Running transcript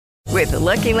With the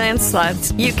Lucky Land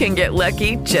Slots, you can get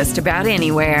lucky just about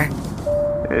anywhere.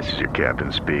 This is your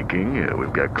captain speaking.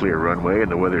 We've got clear runway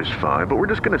and the weather's fine, but we're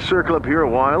just going to circle up here a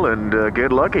while and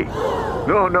get lucky.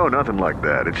 No, nothing like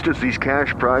that. It's just these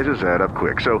cash prizes add up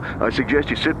quick. So I suggest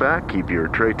you sit back, keep your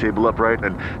tray table upright,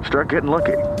 and start getting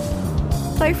lucky.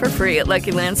 Play for free at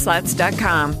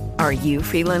LuckyLandSlots.com. Are you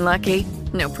feeling lucky?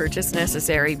 No purchase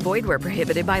necessary. Void where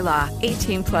prohibited by law.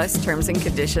 18+ terms and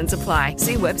conditions apply.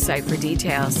 See website for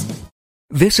details.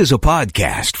 This is a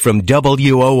podcast from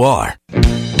WOR.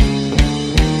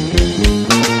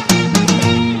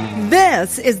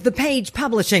 This is the Page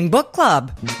Publishing Book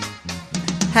Club.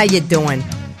 How you doing?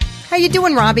 How you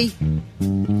doing, Robbie?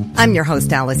 I'm your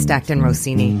host, Alice Stackton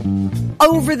Rossini.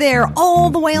 Over there,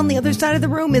 all the way on the other side of the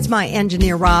room, is my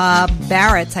engineer, Rob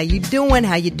Barrett. How you doing?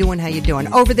 How you doing? How you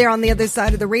doing? Over there on the other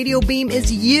side of the radio beam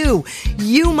is you.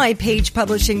 You, my Page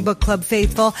Publishing Book Club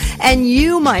faithful. And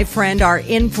you, my friend, are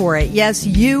in for it. Yes,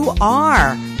 you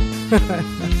are.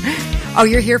 Oh,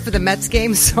 you're here for the Mets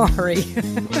game? Sorry.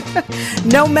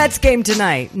 No Mets game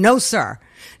tonight. No, sir.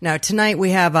 Now, tonight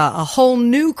we have a whole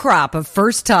new crop of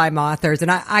first-time authors, and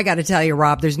I got to tell you,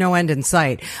 Rob, there's no end in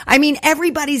sight. I mean,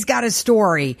 everybody's got a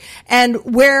story, and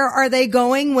where are they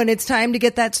going when it's time to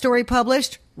get that story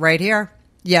published? Right here.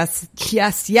 Yes.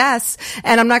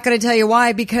 And I'm not going to tell you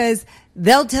why, because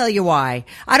they'll tell you why.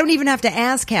 I don't even have to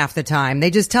ask half the time. They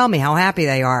just tell me how happy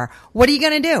they are. What are you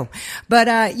going to do?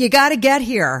 But you got to get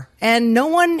here. And no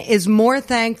one is more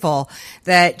thankful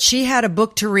that she had a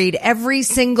book to read every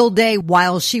single day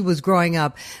while she was growing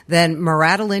up than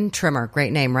Maradalyn Trimmer.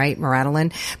 Great name, right?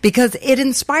 Maradalyn. Because it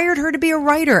inspired her to be a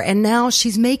writer. And now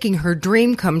she's making her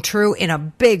dream come true in a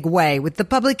big way with the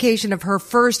publication of her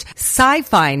first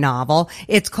sci-fi novel.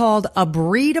 It's called A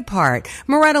Breed Apart.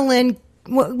 Maradalyn,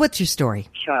 what's your story?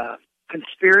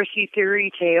 Conspiracy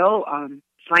theory tale,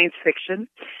 science fiction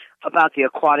about the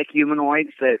aquatic humanoids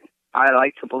that I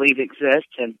like to believe exist,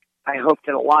 and I hope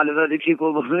that a lot of other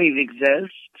people believe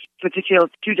exist. It's a tale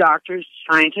of two doctors,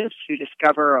 scientists, who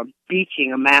discover a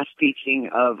mass beaching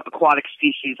of aquatic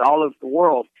species all over the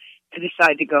world, and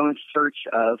decide to go in search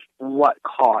of what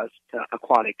caused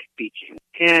aquatic beaching.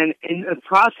 And in the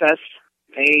process,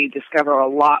 they discover a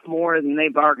lot more than they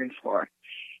bargained for.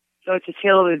 So it's a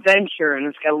tale of adventure, and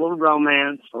it's got a little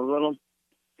romance, a little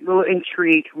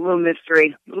intrigue, a little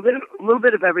mystery, a little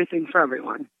bit of everything for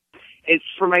everyone. It's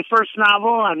for my first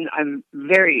novel. I'm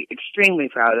extremely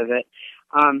proud of it.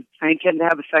 I intend to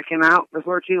have a second out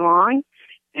before too long,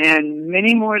 and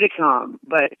many more to come.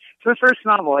 But for a first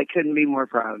novel, I couldn't be more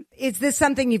proud. Is this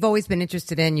something you've always been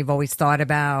interested in, you've always thought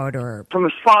about, or? From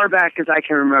as far back as I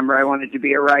can remember, I wanted to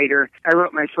be a writer. I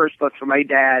wrote my first book for my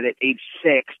dad at age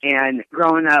 6, and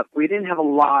growing up, we didn't have a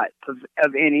lot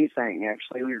of anything,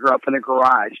 actually. We grew up in a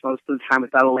garage, most of the time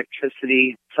without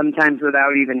electricity, sometimes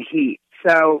without even heat.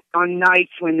 So on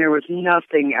nights when there was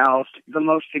nothing else, the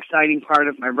most exciting part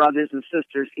of my brothers and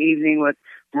sisters' evening was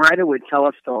Marita would tell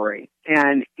a story.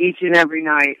 And each and every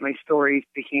night, my stories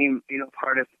became,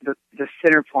 part of the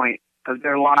center point of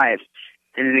their lives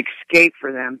and an escape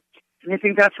for them. And I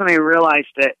think that's when I realized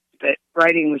that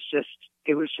writing was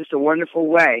just a wonderful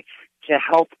way to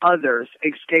help others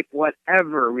escape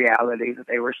whatever reality that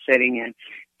they were sitting in.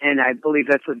 And I believe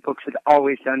that's what books have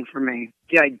always done for me.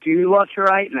 Yeah, I do love to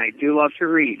write, and I do love to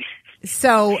read.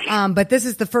 So, but this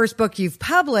is the first book you've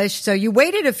published, so you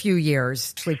waited a few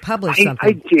years to publish something.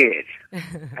 I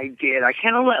did. I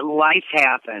kind of let life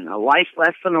happen, a life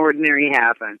less than ordinary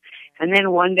happen. And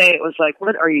then one day it was like,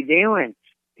 what are you doing?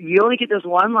 You only get this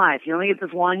one life. You only get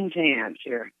this one chance.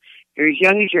 You're as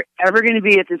young as you're ever going to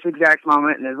be at this exact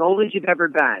moment and as old as you've ever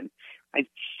been. I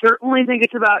certainly think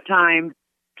it's about time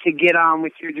to get on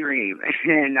with your dream.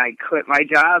 And I quit my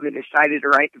job and decided to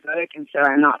write the book and said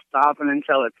I'm not stopping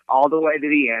until it's all the way to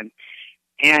the end.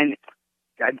 And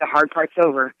the hard part's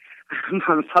over.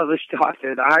 I'm a published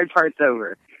author. The hard part's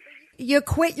over. You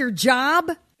quit your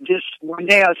job? Just one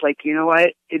day I was like, you know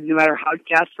what? No matter how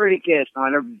desperate it gets, no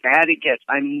matter how bad it gets,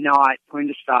 I'm not going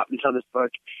to stop until this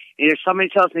book. And if somebody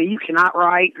tells me, you cannot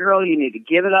write, girl, you need to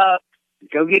give it up,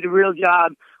 go get a real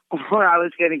job, or I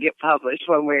was going to get published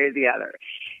one way or the other.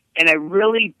 And I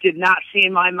really did not see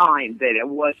in my mind that it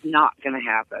was not going to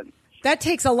happen. That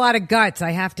takes a lot of guts,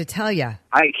 I have to tell you.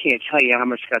 I can't tell you how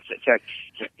much guts it took.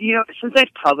 Since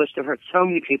I've published, I've heard so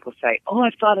many people say, oh,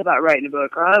 I've thought about writing a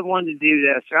book, or I wanted to do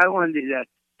this, or I wanted to do that.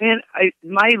 Man,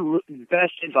 my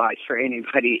best advice for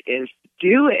anybody is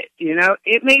do it.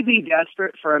 It may be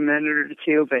desperate for a minute or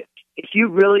two, but if you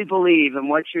really believe in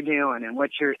what you're doing and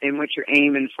what you're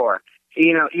aiming for,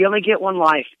 you only get one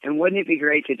life, and wouldn't it be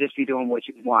great to just be doing what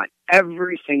you want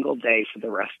every single day for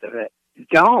the rest of it?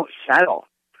 Don't settle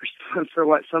for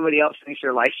what somebody else thinks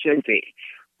your life should be,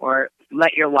 or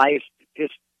let your life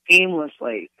just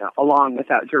aimlessly along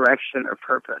without direction or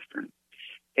purpose. And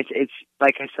it's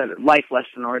like I said, life less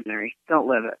than ordinary. Don't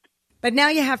live it. But now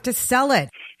you have to sell it.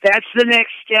 That's the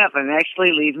next step. I'm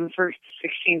actually leaving for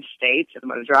 16 states. I'm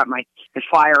going to drop my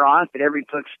flyer off at every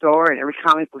bookstore and every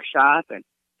comic book shop, and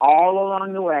all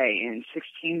along the way in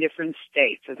 16 different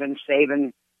states. I've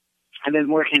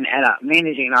been working at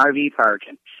managing an RV park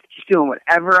and just doing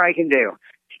whatever I can do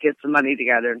to get some money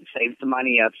together and save some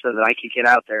money up so that I could get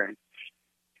out there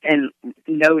and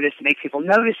make people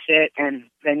notice it, and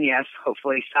then, yes,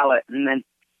 hopefully sell it. And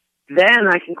then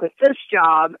I can quit this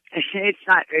job. It's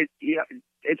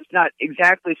not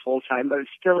exactly full-time, but it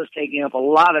still is taking up a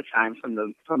lot of time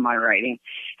from my writing.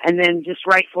 And then just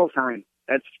write full-time.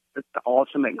 That's the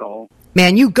ultimate goal.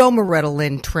 Man, you go, Moretta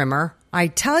Lynn Trimmer. I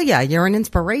tell you, you're an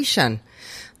inspiration.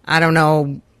 I don't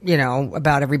know,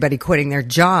 about everybody quitting their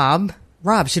job.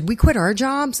 Rob, should we quit our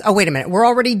jobs? Oh, wait a minute. We're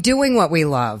already doing what we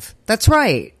love. That's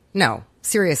right. No,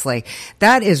 seriously.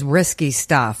 That is risky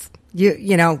stuff.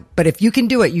 But if you can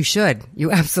do it, you should.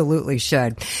 You absolutely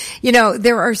should.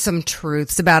 There are some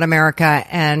truths about America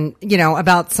and,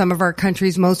 about some of our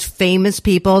country's most famous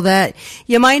people that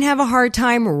you might have a hard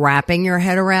time wrapping your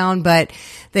head around, but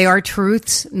they are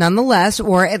truths nonetheless,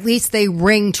 or at least they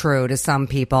ring true to some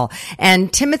people.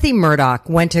 And Timothy Murdoch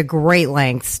went to great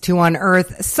lengths to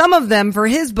unearth some of them for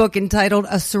his book entitled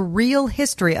A Surreal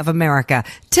History of America.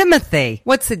 Timothy,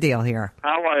 what's the deal here?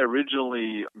 How I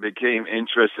originally became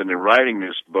interested in writing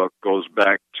this book goes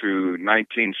back to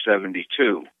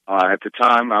 1972. At the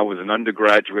time, I was an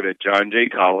undergraduate at John Jay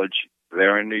College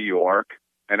there in New York,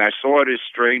 and I saw this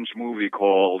strange movie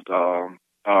called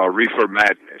Reefer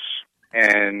Madness.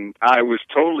 And I was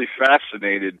totally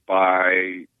fascinated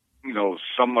by,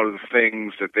 some of the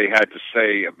things that they had to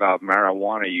say about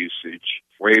marijuana usage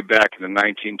way back in the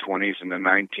 1920s and the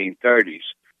 1930s.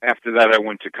 After that, I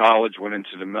went to college, went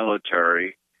into the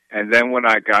military, and then when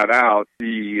I got out,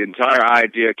 the entire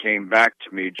idea came back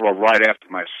to me right after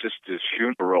my sister's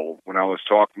funeral when I was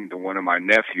talking to one of my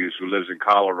nephews who lives in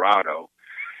Colorado,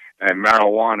 and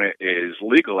marijuana is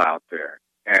legal out there.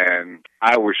 And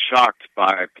I was shocked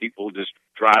by people just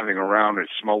driving around and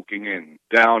smoking. And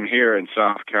down here in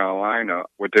South Carolina,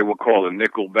 what they will call a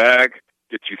nickel bag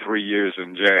gets you 3 years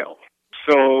in jail.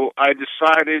 So I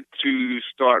decided to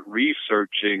start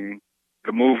researching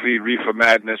the movie Reefer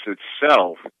Madness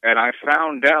itself, and I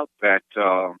found out that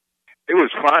it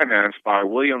was financed by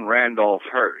William Randolph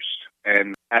Hearst.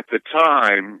 And at the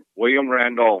time, William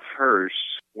Randolph Hearst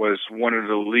was one of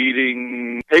the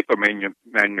leading paper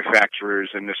manufacturers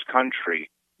in this country.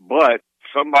 But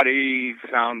somebody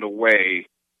found a way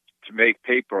to make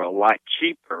paper a lot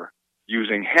cheaper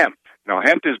using hemp. Now,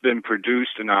 hemp has been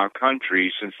produced in our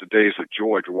country since the days of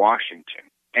George Washington.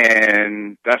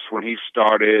 And that's when he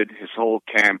started his whole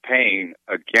campaign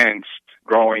against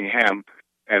growing hemp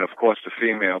and, of course, the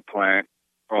female plant,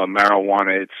 or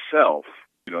marijuana itself,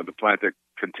 the plant that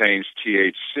contains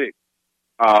THC.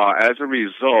 As a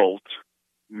result,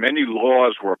 many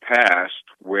laws were passed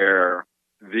where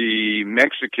the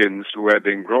Mexicans who had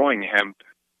been growing hemp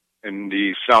in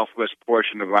the southwest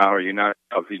portion of the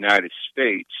United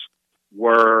States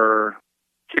were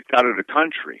kicked out of the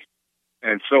country.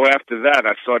 And so after that,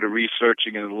 I started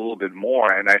researching it a little bit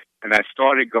more, and I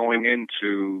started going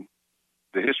into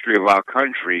the history of our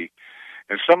country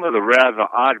and some of the rather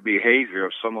odd behavior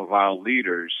of some of our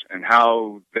leaders and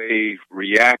how they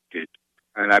reacted.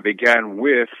 And I began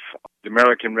with the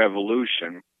American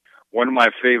Revolution. One of my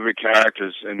favorite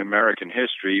characters in American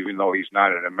history, even though he's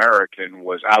not an American,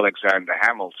 was Alexander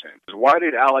Hamilton. Why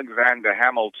did Alexander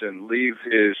Hamilton leave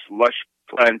his lush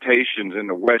plantations in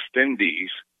the West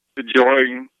Indies to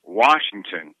join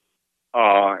Washington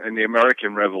in the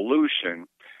American Revolution?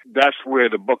 That's where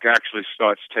the book actually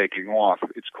starts taking off.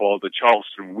 It's called the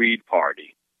Charleston Weed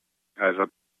Party, as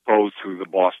opposed to the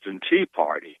Boston Tea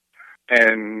Party.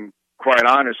 And quite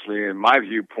honestly, in my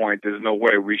viewpoint, there's no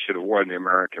way we should have won the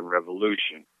American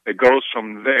Revolution. It goes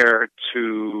from there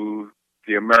to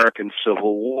the American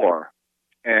Civil War.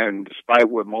 And despite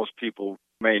what most people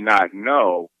may not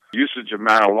know, usage of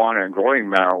marijuana and growing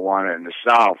marijuana in the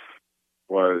South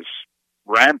was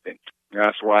rampant.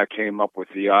 That's why I came up with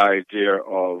the idea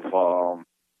of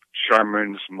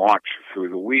Sherman's March Through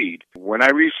the Weed. When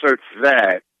I researched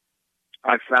that,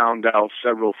 I found out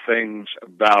several things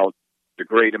about the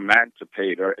great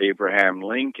emancipator, Abraham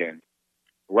Lincoln,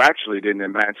 who actually didn't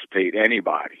emancipate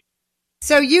anybody.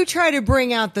 So you try to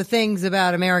bring out the things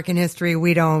about American history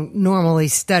we don't normally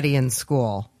study in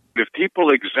school. If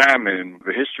people examine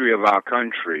the history of our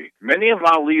country, many of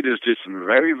our leaders did some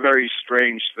very, very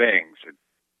strange things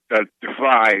that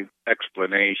defy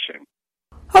explanation.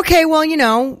 Okay, well,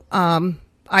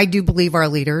 I do believe our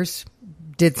leaders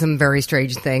did some very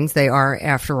strange things. They are,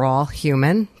 after all,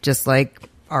 human, just like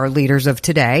our leaders of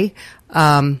today.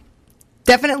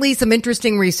 Definitely some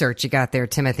interesting research you got there,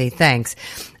 Timothy. Thanks.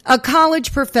 A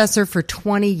college professor for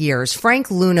 20 years, Frank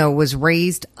Luna was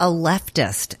raised a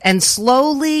leftist and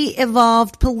slowly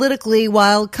evolved politically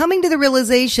while coming to the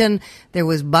realization there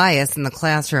was bias in the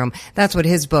classroom. That's what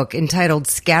his book entitled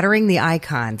Scattering the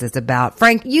Icons is about.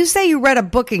 Frank, you say you read a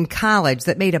book in college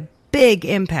that made a big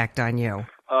impact on you.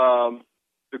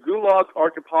 The Gulag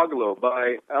Archipelago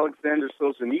by Alexander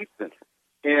Solzhenitsyn.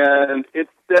 And it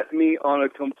set me on a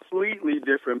completely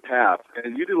different path.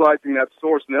 And utilizing that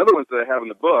source and other ones that I have in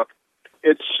the book,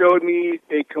 it showed me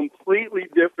a completely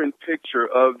different picture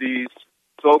of these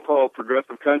so-called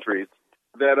progressive countries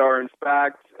that are, in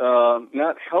fact,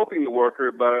 not helping the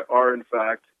worker, but are, in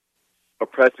fact,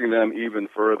 oppressing them even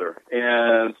further.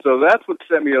 And so that's what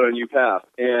set me on a new path.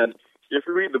 And if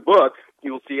you read the book,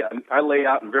 you'll see I lay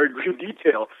out in very great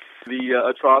detail the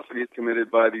atrocities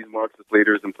committed by these Marxist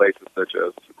leaders in places such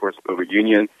as, of course, the Soviet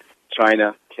Union,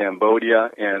 China, Cambodia,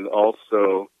 and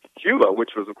also Cuba,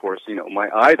 which was, of course, my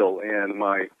idol and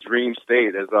my dream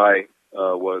state as I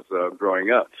was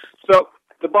growing up. So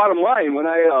the bottom line, when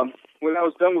I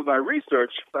was done with my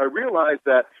research, I realized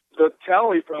that the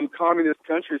tally from communist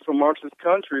countries, from Marxist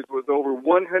countries, was over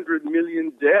 100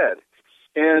 million dead.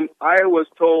 And I was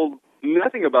told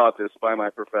nothing about this by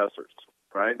my professors.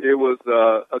 Right? It was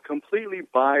a completely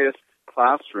biased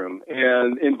classroom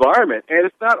and environment. And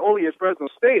it's not only at Fresno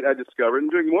State, I discovered, and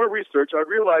doing more research, I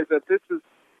realized that this is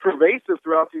pervasive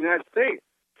throughout the United States,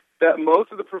 that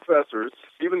most of the professors,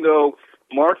 even though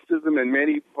Marxism in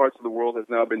many parts of the world has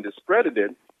now been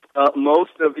discredited,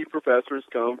 most of the professors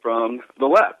come from the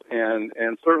left. And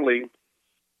certainly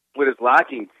what is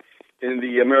lacking in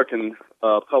the American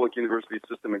public university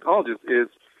system and colleges is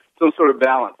some sort of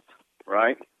balance,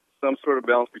 right? Some sort of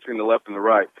balance between the left and the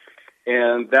right.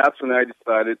 And that's when I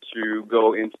decided to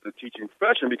go into the teaching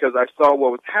profession, because I saw what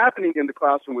was happening in the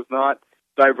classroom was not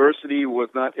diversity,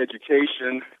 was not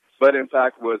education, but in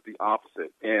fact was the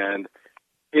opposite. And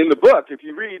in the book, if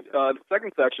you read the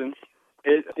second section,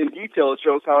 in detail, it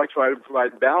shows how I try to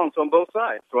provide balance on both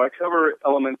sides. So I cover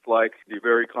elements like the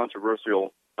very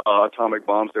controversial atomic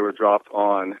bombs that were dropped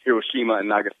on Hiroshima and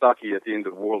Nagasaki at the end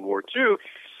of World War II,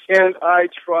 and I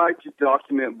try to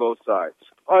document both sides.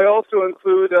 I also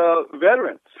include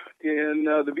veterans in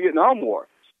the Vietnam War,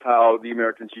 how the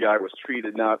American GI was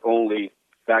treated not only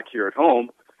back here at home,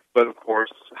 but, of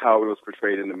course, how it was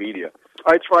portrayed in the media.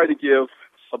 I try to give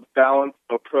a balanced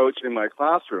approach in my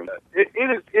classroom. It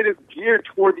is geared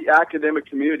toward the academic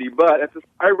community, but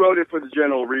I wrote it for the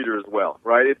general reader as well,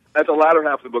 right? At the latter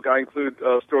half of the book, I include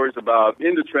stories about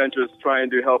in the trenches trying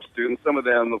to help students, some of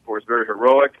them, of course, very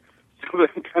heroic, some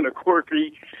of them kind of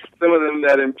quirky, some of them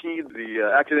that impede the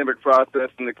academic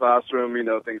process in the classroom,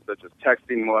 things such as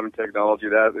texting, modern technology.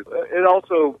 It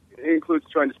also includes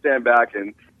trying to stand back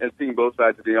and seeing both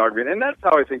sides of the argument. And that's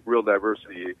how I think real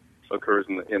diversity occurs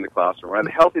in the classroom, right? A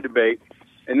healthy debate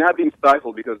and not being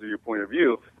stifled because of your point of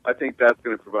view. I think that's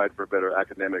going to provide for a better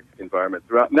academic environment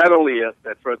throughout, not only at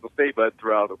Fresno State, but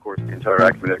throughout, of course, the entire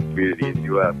academic community in the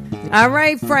U.S. All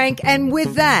right, Frank. And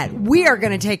with that, we are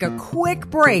going to take a quick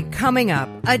break. Coming up,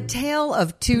 A Tale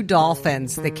of Two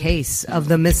Dolphins, the case of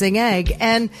the missing egg,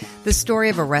 and the story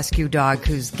of a rescue dog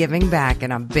who's giving back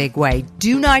in a big way.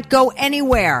 Do not go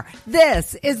anywhere.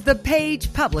 This is the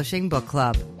Page Publishing Book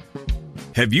Club.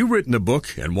 Have you written a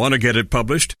book and want to get it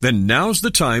published? Then now's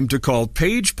the time to call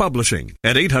Page Publishing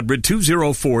at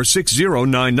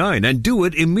 800-204-6099 and do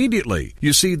it immediately.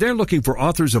 You see, they're looking for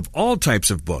authors of all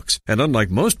types of books. And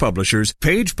unlike most publishers,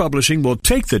 Page Publishing will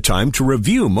take the time to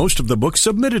review most of the books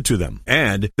submitted to them.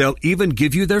 And they'll even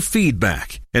give you their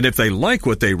feedback. And if they like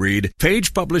what they read,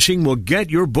 Page Publishing will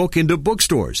get your book into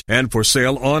bookstores and for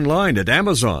sale online at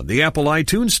Amazon, the Apple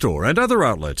iTunes Store, and other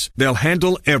outlets. They'll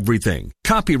handle everything: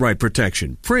 copyright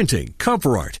protection, printing,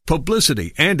 cover art,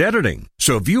 publicity, and editing.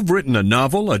 So if you've written a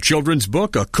novel, a children's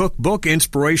book, a cookbook,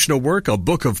 inspirational work, a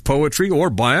book of poetry, or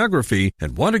biography,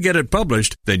 and want to get it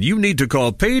published, then you need to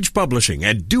call Page Publishing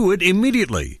and do it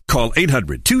immediately. Call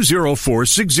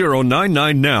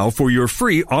 800-204-6099 now for your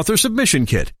free author submission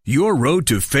kit. Your road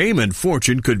to fame and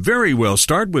fortune could very well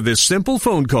start with this simple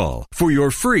phone call. For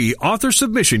your free author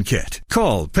submission kit,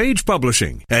 call Page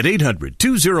Publishing at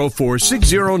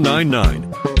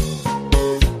 800-204-6099.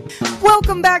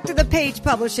 Welcome back to the Page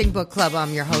Publishing Book Club.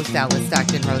 I'm your host, Alice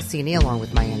Stockton Rossini, along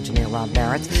with my engineer, Rob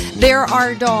Barrett. There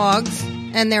are dogs,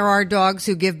 and there are dogs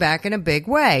who give back in a big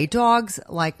way. Dogs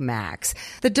like Max.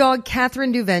 The dog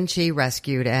Catherine Duvenci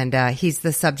rescued, and he's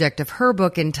the subject of her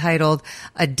book entitled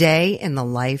A Day in the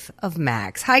Life of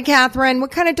Max. Hi, Catherine.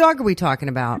 What kind of dog are we talking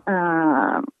about?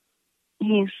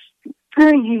 He's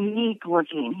very unique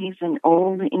looking. He's an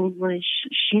old English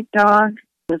sheepdog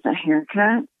with a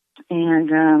haircut,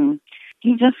 and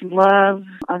he just loves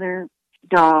other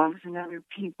dogs and other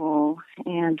people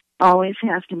and always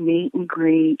has to meet and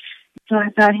greet. So I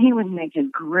thought he would make a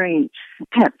great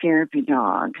pet therapy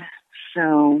dog.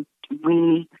 So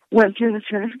we went through the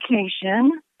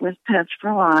certification with Pets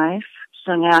for Life.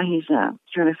 So now he's a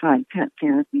certified pet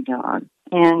therapy dog.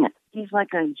 And he's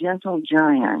like a gentle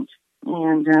giant.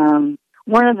 And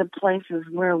one of the places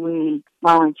where we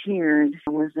volunteered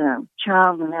was a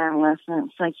child and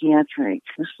adolescent psychiatric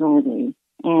facility.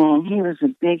 And he was a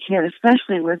big hit,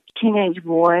 especially with teenage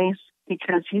boys,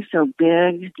 because he's so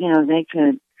big. You know, they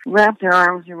could wrap their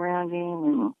arms around him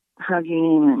and hug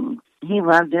him, and he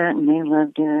loved it, and they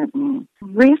loved it. And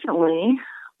recently,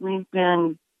 we've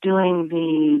been doing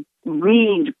the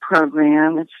READ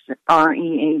program. It's the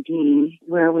READ,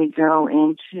 where we go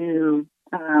into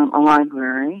a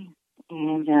library.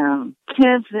 And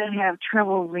kids that have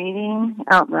trouble reading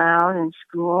out loud in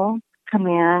school come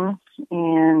in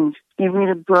and they read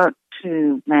a book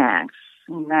to Max.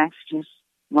 And Max just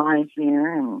lies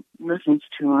there and listens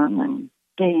to them, and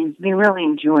they really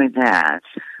enjoy that.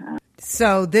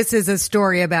 So this is a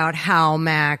story about how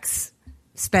Max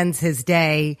spends his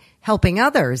day helping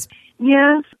others.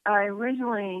 Yes, I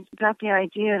originally got the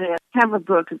idea to have a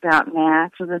book about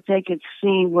Max so that they could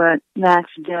see what Max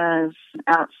does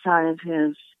outside of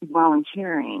his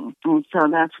volunteering. And so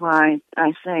that's why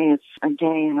I say it's a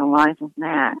day in the life of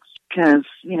Max. Because,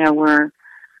 you know, we're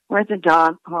at the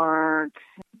dog park.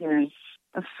 There's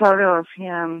a photo of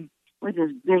him with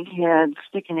his big head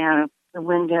sticking out of the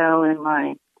window in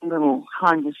my little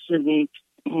Honda Civic.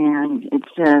 And it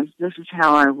says, "This is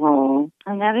how I roll."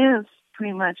 And that is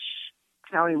pretty much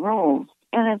how he rolls.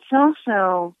 And it's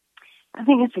also, I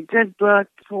think it's a good book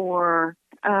for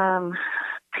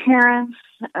parents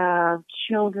of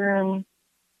children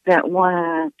that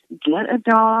want to get a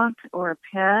dog or a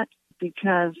pet,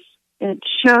 because it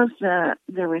shows the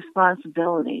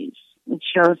responsibilities. It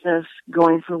shows us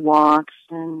going for walks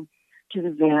and to the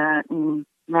vet and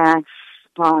Max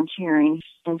volunteering.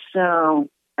 And so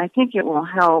I think it will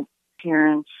help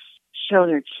parents show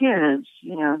their kids,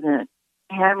 you know, that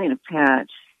having a pet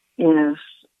is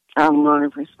a lot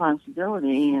of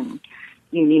responsibility, and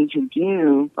you need to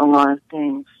do a lot of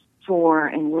things for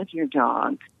and with your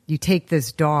dog. You take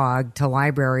this dog to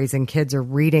libraries and kids are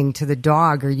reading to the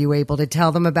dog. Are you able to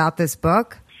tell them about this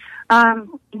book?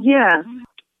 Yes.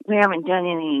 We haven't done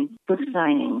any book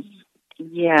signings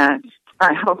yet.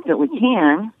 I hope that we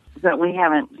can, but we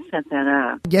haven't set that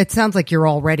up. It sounds like you're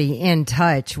already in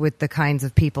touch with the kinds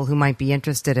of people who might be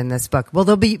interested in this book.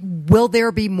 Will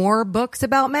there be more books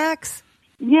about Max?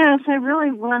 Yes, I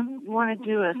really want to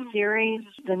do a series.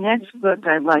 The next book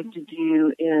I'd like to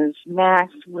do is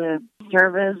Max with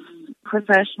service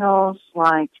professionals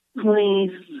like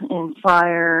police and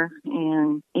fire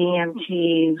and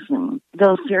EMTs and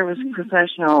those service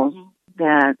professionals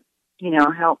that, you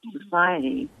know, help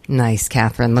society. Nice,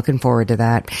 Catherine. Looking forward to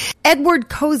that. Edward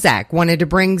Kozak wanted to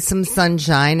bring some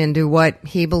sunshine into what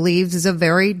he believes is a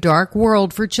very dark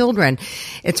world for children.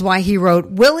 It's why he wrote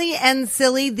Willie and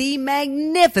Silly, the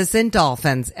Magnificent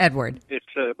Dolphins. Edward. It's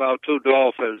about two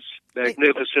dolphins,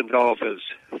 magnificent dolphins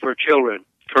for children.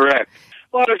 Correct.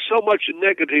 Well, there's so much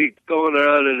negativity going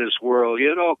on in this world,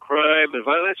 you know, crime and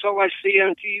violence. That's all I see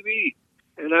on TV.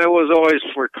 And I was always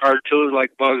for cartoons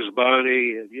like Bugs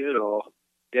Bunny and, you know,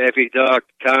 Daffy Duck,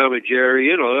 Tom and Jerry.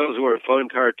 You know, those were fun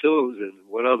cartoons. And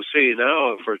what I'm seeing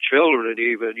now for children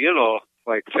even, you know,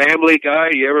 like Family Guy.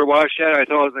 You ever watch that? I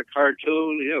thought it was a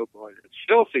cartoon. You know, boy, it's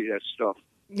filthy, that stuff.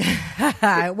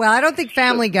 Well, I don't think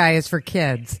Family Guy is for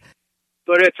kids.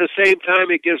 But at the same time,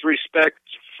 it gives respect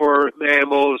for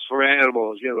mammals, for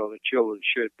animals, you know, the children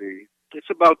should be. It's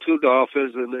about two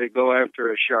dolphins, and they go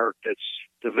after a shark that's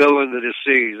the villain of the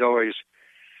sea. He's always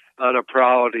on a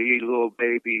prowl to eat little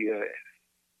baby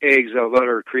eggs of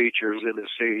other creatures in the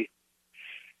sea.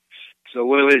 So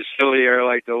Willie and Silly are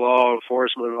like the law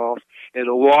enforcement off in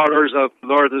the waters of the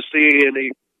Northern Sea, and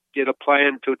they get a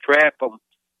plan to trap them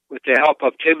with the help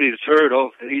of Timmy the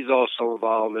Turtle, and he's also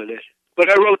involved in it. But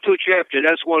I wrote two chapters.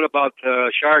 That's one about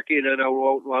Sharky, and then I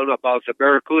wrote one about the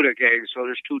Barracuda gang. So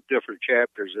there's two different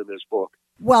chapters in this book.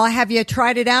 Well, have you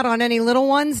tried it out on any little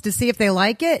ones to see if they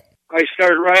like it? I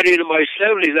started writing in my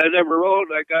 70s. I never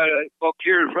wrote. I got a book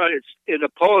here in front. It's in the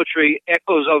poetry,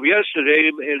 Echoes of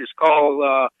Yesterday, and it's called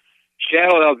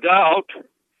Shadow of Doubt.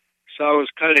 So I was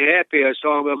kind of happy. I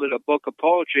saw him in a book of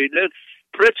poetry. And then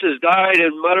Princess died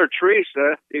and Mother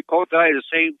Teresa. They both died at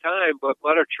the same time, but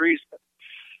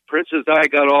Princess Di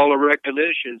got all the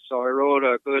recognition, so I wrote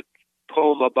a good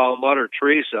poem about Mother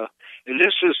Teresa. And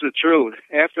this is the truth.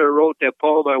 After I wrote that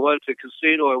poem, I went to a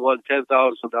casino and won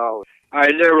 $10,000. I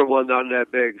never won nothing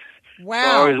that big. Wow. So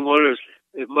I always wondered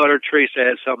if Mother Teresa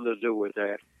had something to do with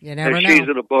that. You never and know. She's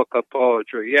in a book of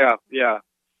poetry. Yeah.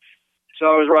 So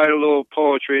I was writing a little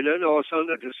poetry, and then all of a sudden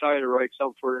I decided to write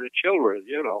something for the children,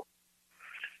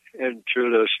 And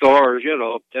through the stores,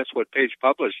 that's what Page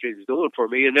Publishing is doing for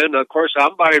me. And then, of course,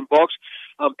 I'm buying books.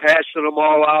 I'm passing them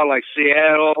all out, like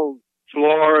Seattle,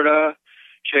 Florida,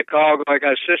 Chicago. I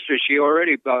got a sister. She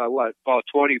already bought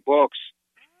 20 books,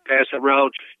 passing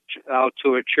around out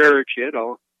to a church,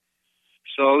 So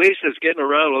at least it's getting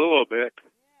around a little bit.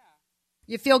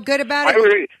 You feel good about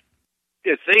it?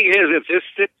 The thing is, if this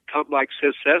sitcom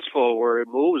successful where it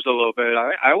moves a little bit,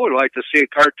 I would like to see a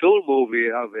cartoon movie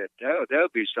of it. That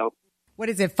would be something. What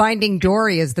is it? Finding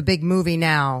Dory is the big movie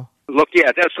now. Look,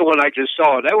 yeah, that's the one I just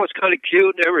saw. That was kind of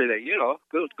cute and everything,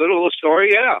 Good little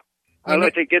story, yeah. I'd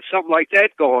like to get something like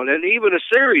that going, and even a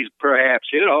series, perhaps,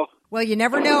 Well, you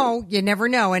never know. You never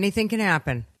know. Anything can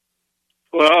happen.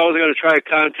 Well, I was going to try to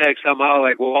contact somehow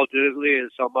like Walt Disney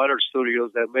and some other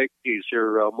studios that make these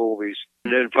here movies,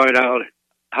 and then find out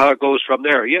how it goes from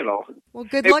there, Well,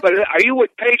 good luck. But are you with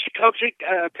Page Publishing?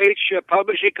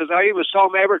 Because I even saw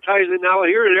them advertising now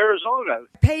here in Arizona.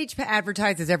 Page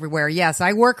advertises everywhere. Yes,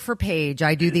 I work for Page.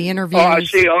 I do the interviews. Oh, I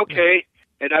see. Okay.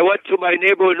 And I went to my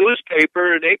neighborhood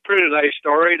newspaper, and they printed a nice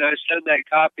story, and I sent that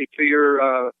copy to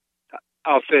your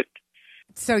outfit.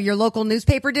 So your local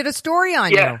newspaper did a story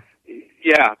on you?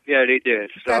 Yeah, they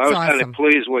did. So That's I was awesome. kind of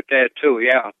pleased with that, too,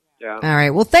 yeah. All right.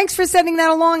 Well, thanks for sending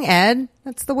that along, Ed.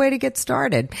 That's the way to get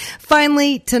started.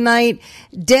 Finally, tonight,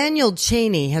 Daniel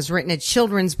Cheney has written a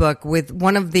children's book with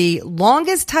one of the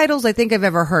longest titles I think I've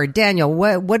ever heard. Daniel,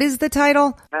 what is the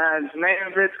title? The name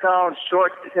of it's called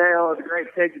Short Tale of the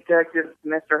Great Pig Detective,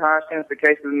 Mr. Hoskins, The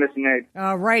Case of the Missing Egg.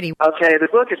 All righty. Okay, the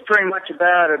book is pretty much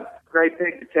about a great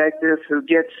pig detective who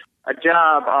gets a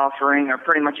job offering, or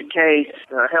pretty much a case,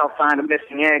 to help find a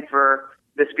missing egg for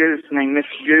this goose named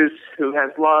Mr. Goose, who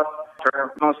has lost,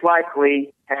 or most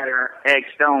likely had her egg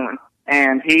stolen.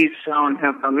 And he's on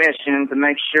him a mission to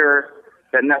make sure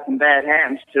that nothing bad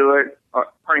happens to it, or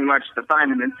pretty much to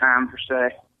find it in time, per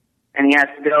se. And he has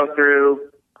to go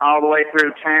all the way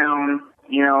through town,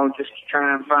 just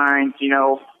trying to find,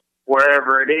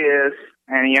 wherever it is.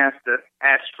 And he has to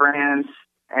ask friends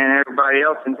and everybody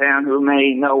else in town who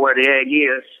may know where the egg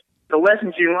is. The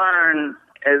lessons you learn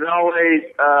is always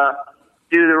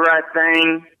do the right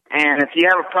thing. And if you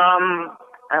have a problem,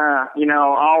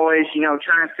 always,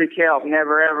 try and seek help.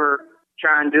 Never, ever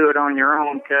try and do it on your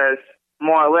own, because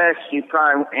more or less you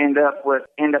probably end up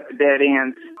at dead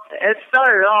ends. It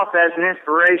started off as an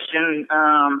inspiration.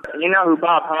 You know who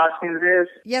Bob Hoskins is?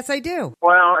 Yes, I do.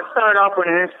 Well, it started off with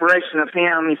an inspiration of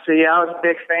him. You see, I was a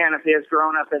big fan of his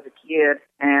growing up as a kid.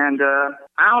 And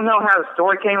I don't know how the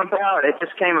story came about. It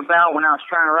just came about when I was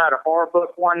trying to write a horror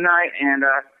book one night, and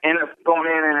ended up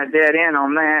going in a dead end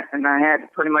on that, and I had to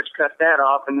pretty much cut that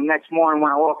off. And the next morning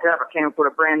when I woke up, I came up with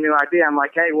a brand new idea. I'm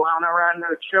like, hey, why don't I write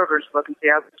another children's book and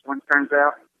see how this one turns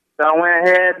out? So I went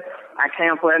ahead, I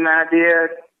came up with an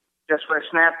idea just for a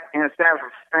snap of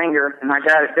a finger, and I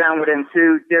got it done within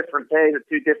 2 different days or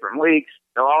 2 different weeks.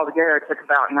 So altogether, it took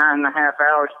about 9.5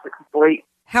 hours to complete.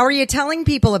 How are you telling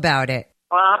people about it?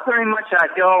 Well, I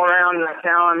go around and I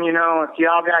tell them, if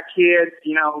y'all got kids,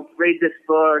 read this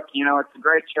book. It's a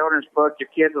great children's book. Your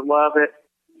kids will love it.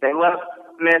 They love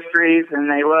mysteries,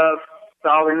 and they love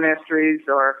solving mysteries,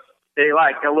 or they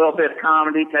like a little bit of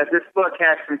comedy, because this book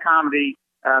has some comedy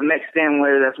mixed in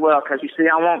with it as well. Because, you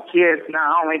see, I want kids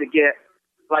not only to get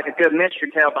like a good mystery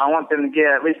tale, but I want them to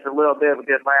get at least a little bit of a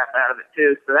good laugh out of it,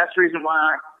 too. So that's the reason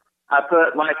why I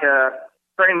put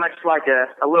pretty much like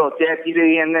a little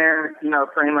deputy in there,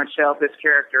 pretty much help this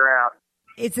character out.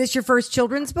 Is this your first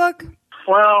children's book?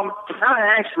 Well,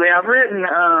 actually, I've written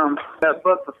a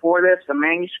book before this, a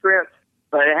manuscript,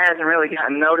 but it hasn't really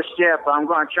gotten noticed yet. But I'm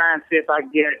going to try and see if I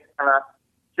can get it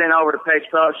sent over to Page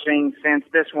Publishing, since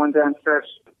this one done such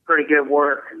pretty good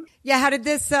work. Yeah, how did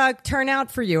this turn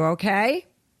out for you, okay?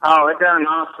 Oh, it done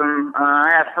awesome. I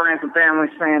have friends and family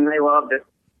saying they loved it.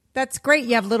 That's great.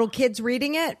 You have little kids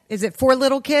reading it? Is it for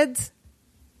little kids?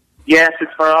 Yes,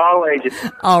 it's for all ages.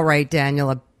 All right, Daniel,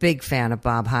 a big fan of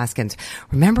Bob Hoskins.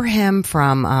 Remember him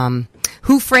from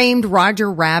Who Framed Roger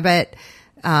Rabbit?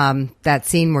 That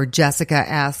scene where Jessica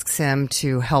asks him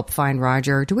to help find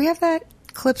Roger. Do we have that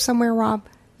clip somewhere, Rob?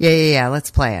 Yeah.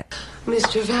 Let's play it.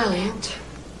 Mr. Valiant.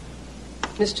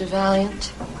 Mr.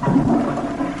 Valiant.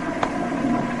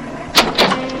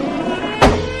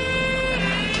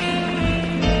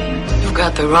 You've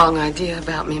got the wrong idea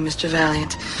about me, Mr.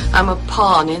 Valiant. I'm a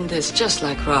pawn in this, just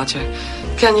like Roger.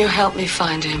 Can you help me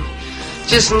find him?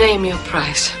 Just name your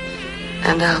price,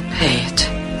 and I'll pay it.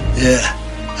 Yeah,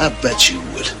 I bet you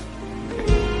would.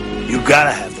 You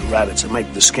gotta have the rabbit to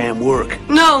make the scam work.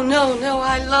 No,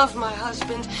 I love my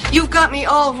husband. You've got me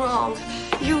all wrong.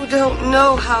 You don't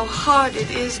know how hard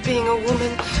it is being a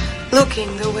woman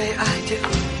looking the way I do.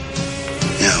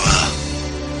 Yeah, well,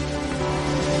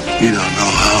 you don't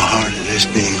know how hard it is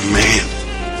being a man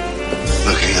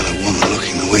looking at a woman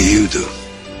looking the way you do.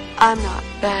 I'm not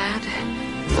bad.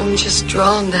 I'm just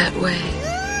drawn that way.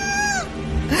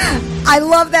 I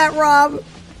love that, Rob.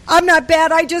 I'm not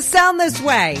bad. I just sound this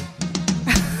way.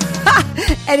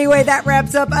 Anyway, that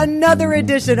wraps up another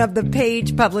edition of the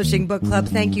Page Publishing Book Club.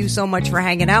 Thank you so much for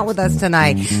hanging out with us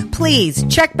tonight. Please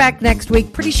check back next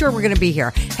week. Pretty sure we're going to be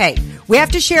here. Hey, we have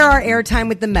to share our airtime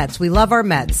with the Mets. We love our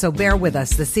Mets, so bear with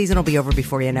us. The season will be over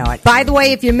before you know it. By the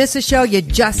way, if you miss a show, you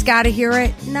just got to hear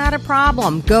it. Not a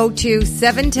problem. Go to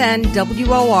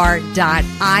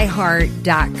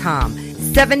 710WOR.iheart.com.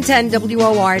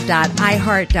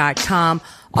 710WOR.iheart.com.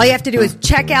 All you have to do is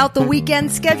check out the weekend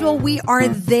schedule. We are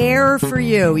there for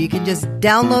you. You can just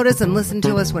download us and listen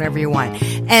to us whenever you want.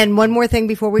 And one more thing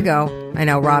before we go. I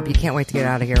know, Rob, you can't wait to get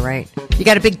out of here, right? You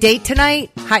got a big date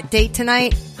tonight? Hot date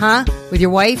tonight? Huh? With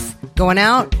your wife? Going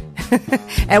out?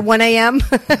 At 1 a.m.?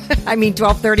 I mean,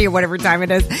 12:30 or whatever time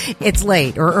it is. It's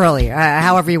late or early,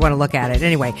 however you want to look at it.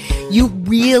 Anyway, you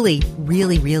really,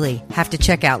 really, really have to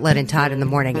check out Len and Todd in the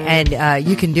morning. And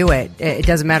you can do it. It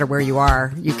doesn't matter where you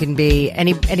are. You can be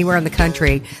anywhere in the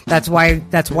country. That's why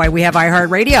we have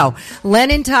iHeartRadio.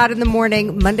 Len and Todd in the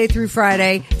morning, Monday through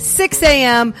Friday, 6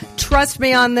 a.m. Trust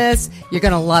me on this. You're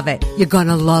going to love it. You're going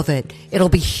to love it. It'll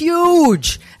be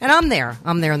huge. And I'm there.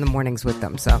 I'm there in the mornings with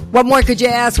them. So what more could you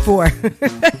ask for?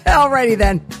 Alrighty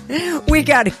then. We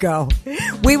got to go.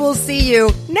 We will see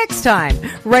you next time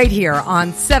right here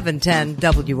on 710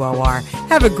 WOR.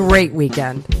 Have a great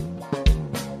weekend.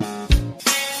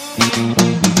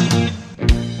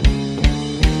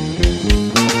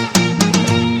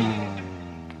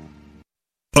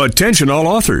 Attention all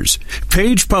authors.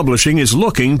 Page Publishing is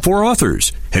looking for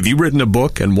authors. Have you written a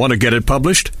book and want to get it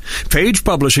published? Page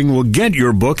Publishing will get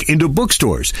your book into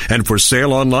bookstores and for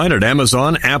sale online at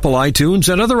Amazon, Apple,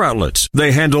 iTunes, and other outlets.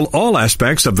 They handle all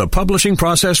aspects of the publishing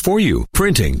process for you.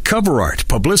 Printing, cover art,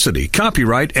 publicity,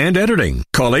 copyright, and editing.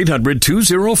 Call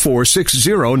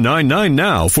 800-204-6099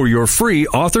 now for your free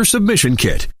author submission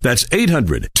kit. That's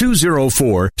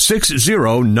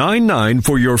 800-204-6099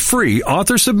 for your free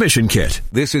author submission kit.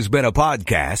 This has been a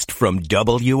podcast from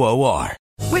WOR.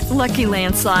 With Lucky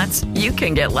Land Slots, you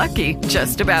can get lucky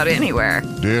just about anywhere.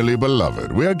 Dearly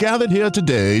beloved, we are gathered here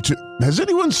today to... Has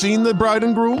anyone seen the bride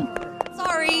and groom?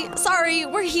 Sorry,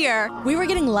 we're here. We were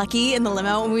getting lucky in the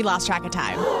limo and we lost track of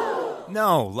time.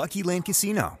 No, Lucky Land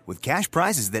Casino, with cash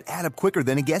prizes that add up quicker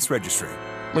than a guest registry.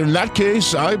 In that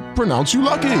case, I pronounce you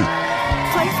lucky.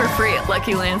 Play for free at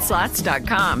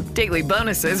LuckyLandSlots.com. Daily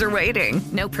bonuses are waiting.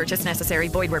 No purchase necessary.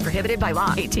 Void where prohibited by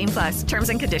law. 18+. Terms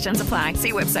and conditions apply.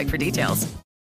 See website for details.